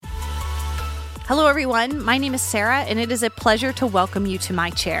Hello, everyone. My name is Sarah, and it is a pleasure to welcome you to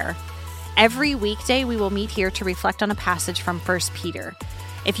my chair. Every weekday, we will meet here to reflect on a passage from 1 Peter.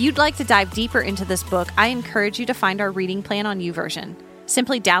 If you'd like to dive deeper into this book, I encourage you to find our reading plan on YouVersion.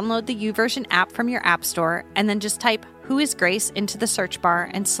 Simply download the YouVersion app from your app store, and then just type "Who is Grace" into the search bar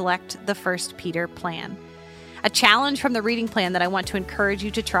and select the 1 Peter plan. A challenge from the reading plan that I want to encourage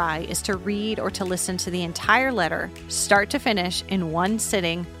you to try is to read or to listen to the entire letter, start to finish, in one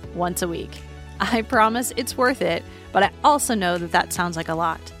sitting once a week. I promise it's worth it, but I also know that sounds like a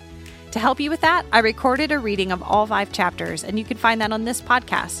lot. To help you with that, I recorded a reading of all 5 chapters, and you can find that on this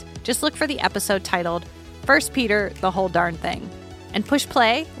podcast. Just look for the episode titled 1 Peter, the Whole Darn Thing, and push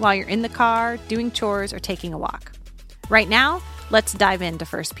play while you're in the car, doing chores, or taking a walk. Right now, let's dive into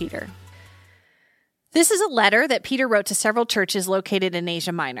 1 Peter. This is a letter that Peter wrote to several churches located in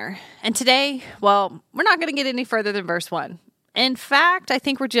Asia Minor. And today, well, we're not going to get any further than verse 1. In fact, I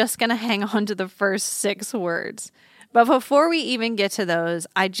think we're just going to hang on to the first 6 words. But before we even get to those,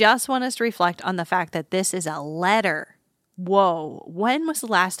 I just want us to reflect on the fact that this is a letter. Whoa, when was the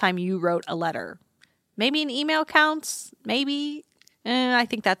last time you wrote a letter? Maybe an email counts? Maybe? I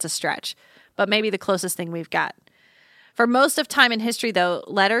think that's a stretch, but maybe the closest thing we've got. For most of time in history, though,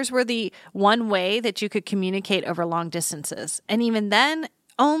 letters were the one way that you could communicate over long distances. And even then,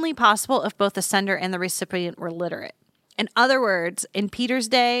 only possible if both the sender and the recipient were literate. In other words, in Peter's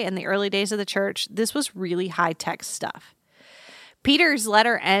day and the early days of the church, this was really high-tech stuff. Peter's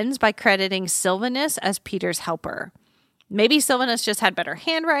letter ends by crediting Silvanus as Peter's helper. Maybe Silvanus just had better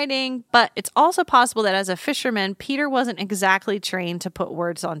handwriting, but it's also possible that as a fisherman, Peter wasn't exactly trained to put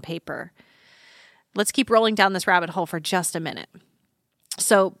words on paper. Let's keep rolling down this rabbit hole for just a minute.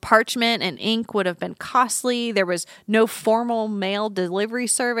 So parchment and ink would have been costly. There was no formal mail delivery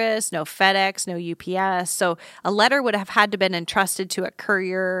service, no FedEx, no UPS. So a letter would have had to been entrusted to a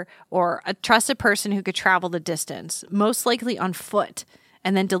courier or a trusted person who could travel the distance, most likely on foot,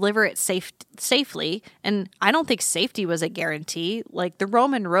 and then deliver it safely. And I don't think safety was a guarantee. Like, the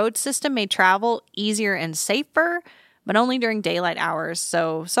Roman road system made travel easier and safer, but only during daylight hours.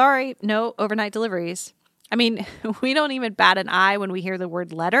 So sorry, no overnight deliveries. I mean, we don't even bat an eye when we hear the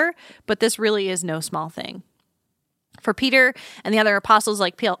word letter, but this really is no small thing. For Peter and the other apostles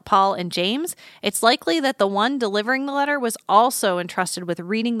like Paul and James, it's likely that the one delivering the letter was also entrusted with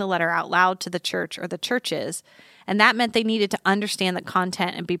reading the letter out loud to the church or the churches, and that meant they needed to understand the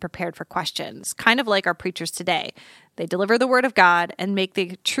content and be prepared for questions, kind of like our preachers today. They deliver the word of God and make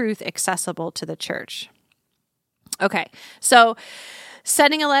the truth accessible to the church. Okay, so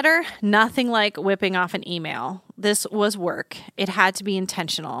sending a letter, nothing like whipping off an email. This was work. It had to be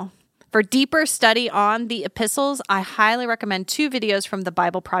intentional. For deeper study on the epistles, I highly recommend 2 videos from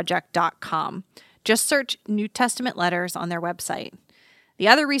thebibleproject.com. Just search New Testament letters on their website. The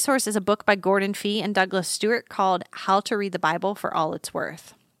other resource is a book by Gordon Fee and Douglas Stewart called How to Read the Bible for All It's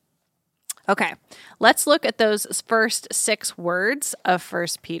Worth. Okay, let's look at those first 6 words of 1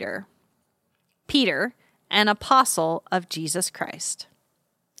 Peter. Peter, an apostle of Jesus Christ.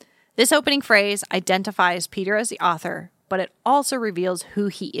 This opening phrase identifies Peter as the author, but it also reveals who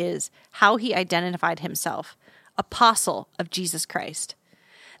he is, how he identified himself. Apostle of Jesus Christ.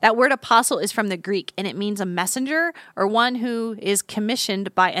 That word apostle is from the Greek, and it means a messenger or one who is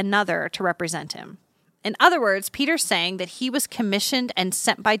commissioned by another to represent him. In other words, Peter's saying that he was commissioned and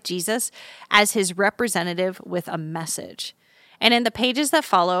sent by Jesus as his representative with a message. And in the pages that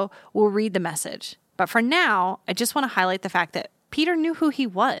follow, we'll read the message. But for now, I just want to highlight the fact that Peter knew who he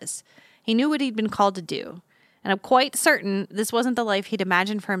was. He knew what he'd been called to do. And I'm quite certain this wasn't the life he'd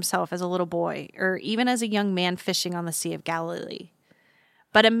imagined for himself as a little boy, or even as a young man fishing on the Sea of Galilee.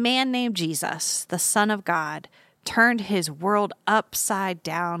 But a man named Jesus, the Son of God, turned his world upside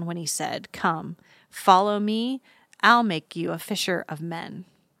down when he said, "Come, follow me, I'll make you a fisher of men."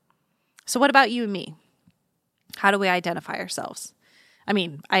 So what about you and me? How do we identify ourselves? I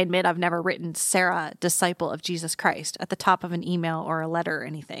mean, I admit I've never written Sarah, disciple of Jesus Christ, at the top of an email or a letter or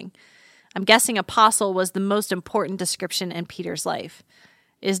anything. I'm guessing apostle was the most important description in Peter's life.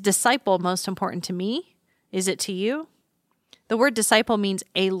 Is disciple most important to me? Is it to you? The word disciple means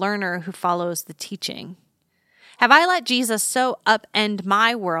a learner who follows the teaching. Have I let Jesus so upend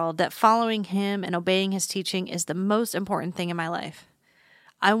my world that following him and obeying his teaching is the most important thing in my life?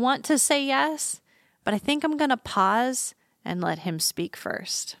 I want to say yes, but I think I'm going to pause and let him speak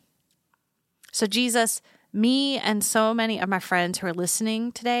first. So Jesus, me and so many of my friends who are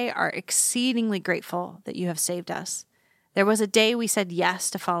listening today are exceedingly grateful that you have saved us. There was a day we said yes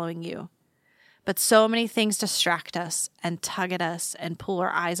to following you, but so many things distract us and tug at us and pull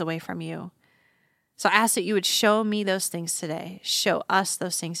our eyes away from you. So I ask that you would show me those things today. Show us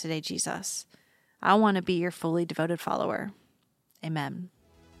those things today, Jesus. I want to be your fully devoted follower. Amen.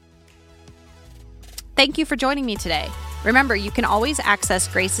 Thank you for joining me today. Remember, you can always access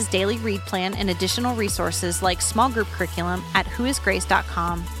Grace's daily read plan and additional resources like small group curriculum at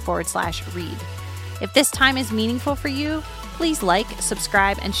whoisgrace.com/read. If this time is meaningful for you, please like,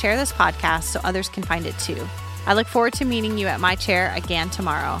 subscribe, and share this podcast so others can find it too. I look forward to meeting you at my chair again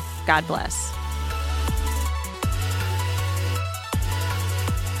tomorrow. God bless.